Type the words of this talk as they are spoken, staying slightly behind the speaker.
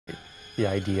the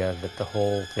idea that the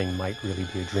whole thing might really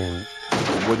be a dream.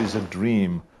 What is a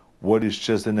dream? What is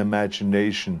just an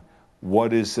imagination?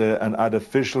 What is an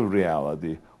artificial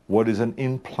reality? What is an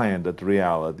implanted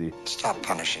reality? Stop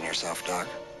punishing yourself, Doc.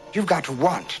 You've got to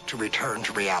want to return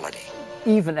to reality.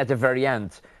 Even at the very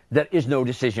end, there is no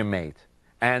decision made.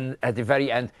 And at the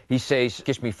very end, he says,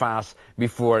 kiss me fast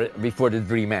before the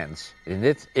dream ends, isn't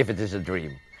it? If it is a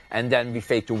dream. And then we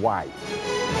fade to white.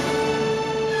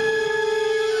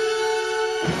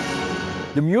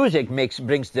 The music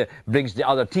brings the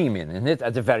other team in, isn't it?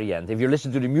 At the very end. If you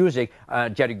listen to the music,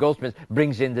 Jerry Goldsmith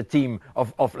brings in the theme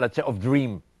of let's say, of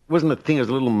Dream. It wasn't a thing, it was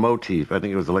a little motif. I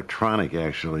think it was electronic,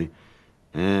 actually.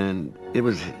 And it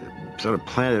was sort of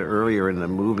planted earlier in the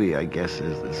movie, I guess,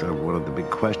 is sort of one of the big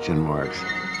question marks.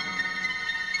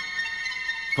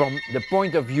 From the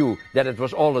point of view that it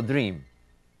was all a dream,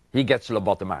 he gets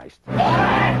lobotomized.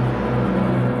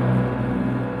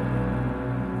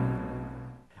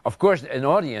 Of course, an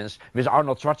audience with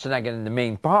Arnold Schwarzenegger in the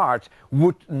main part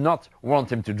would not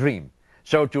want him to dream.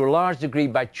 So to a large degree,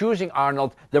 by choosing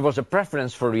Arnold, there was a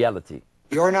preference for reality.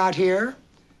 You're not here,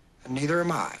 and neither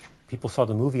am I. People saw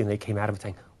the movie and they came out of it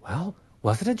saying, well,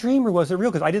 was it a dream or was it real?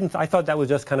 Because I thought that would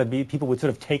just kind of be, people would sort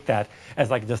of take that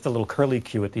as like just a little curly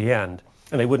cue at the end,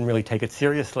 and they wouldn't really take it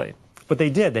seriously. But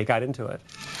they did, they got into it.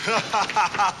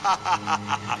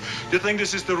 You think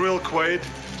this is the real Quaid?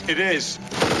 It is.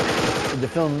 The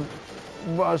film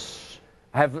was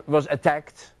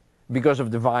attacked because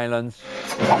of the violence.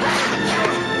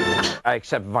 I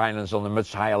accept violence on a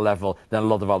much higher level than a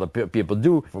lot of other people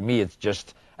do. For me, it's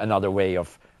just another way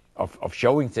of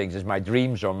showing things. It's my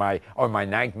dreams or my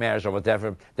nightmares or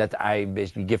whatever that I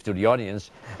basically give to the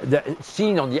audience. The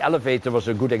scene on the elevator was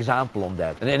a good example on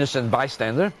that. An innocent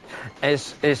bystander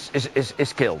is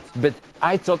killed. But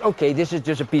I thought, okay, this is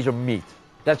just a piece of meat.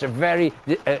 That's a very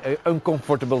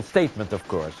uncomfortable statement, of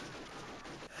course.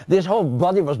 This whole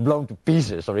body was blown to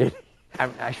pieces, really.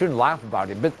 I shouldn't laugh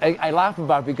about it, but I laugh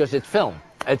about it because it's film.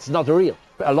 It's not real.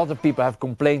 A lot of people have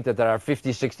complained that there are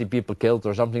 50, 60 people killed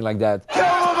or something like that. Kill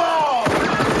them all!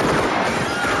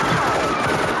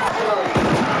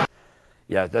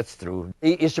 Yeah, that's true.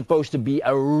 He is supposed to be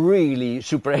a really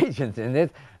super agent, isn't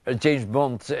it? James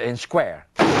Bond in Square.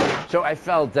 So I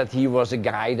felt that he was a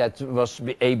guy that was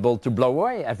able to blow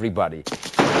away everybody.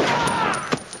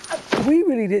 We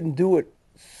really didn't do it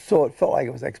so it felt like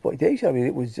it was exploitation. I mean,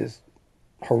 it was just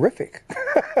horrific.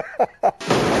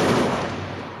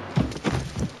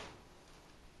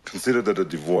 Consider that a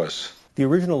divorce. The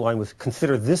original line was,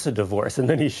 consider this a divorce, and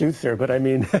then he shoots her. But I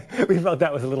mean, we felt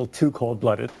that was a little too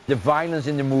cold-blooded. The violence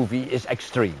in the movie is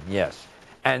extreme, yes.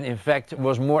 And in fact,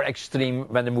 was more extreme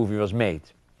when the movie was made.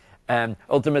 And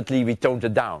ultimately, we toned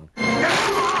it down.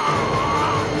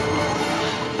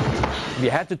 We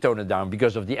had to tone it down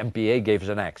because of the MPA gave us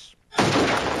an X.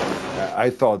 I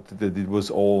thought that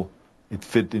it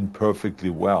fit in perfectly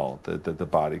well, the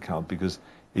body count, because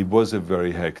it was a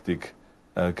very hectic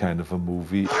kind of a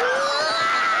movie.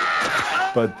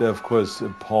 But of course,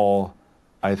 Paul,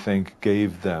 I think,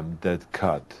 gave them that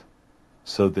cut,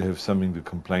 so they have something to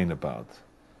complain about.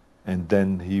 And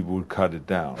then he will cut it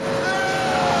down.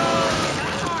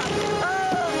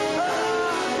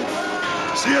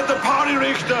 See you at the party,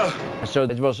 Richter! So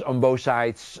it was on both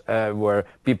sides, were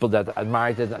people that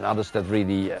admired it and others that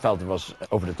really felt it was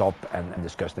over the top and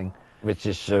disgusting, which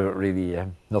is really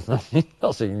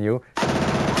nothing new.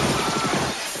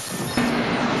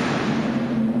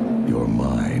 Your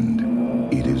mind,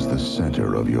 it is the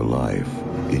center of your life.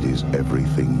 It is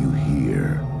everything you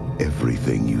hear,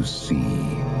 everything you see,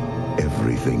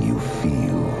 everything you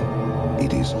feel.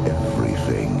 It is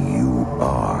everything you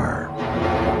are.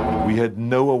 We had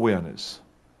no awareness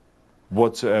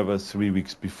whatsoever 3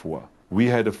 weeks before. We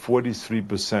had a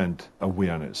 43%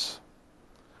 awareness,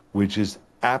 which is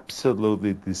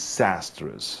absolutely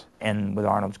disastrous. And with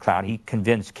Arnold's Cloud, he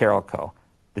convinced Carol Co.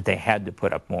 that they had to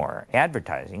put up more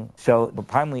advertising. So the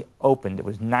time we opened, it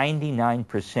was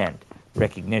 99%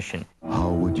 recognition. How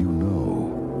would you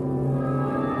know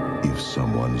if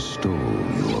someone stole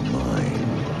your mind?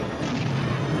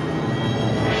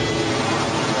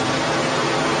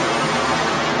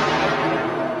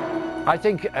 I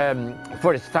think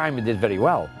for its time it did very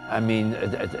well. I mean,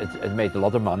 it made a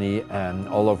lot of money, and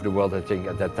all over the world, I think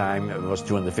at that time it was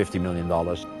 $250 million.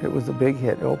 It was a big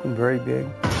hit. It opened very big.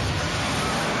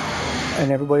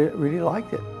 And everybody really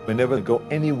liked it. Whenever I go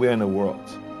anywhere in the world,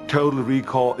 Total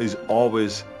Recall is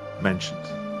always mentioned.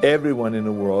 Everyone in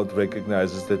the world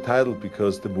recognizes the title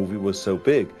because the movie was so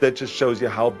big. That just shows you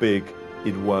how big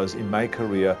it was in my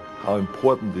career, how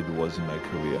important it was in my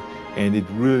career. And it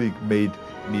really made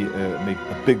me make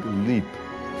a big leap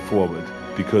forward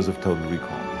because of Total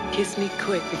Recall. Kiss me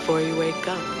quick before you wake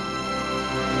up.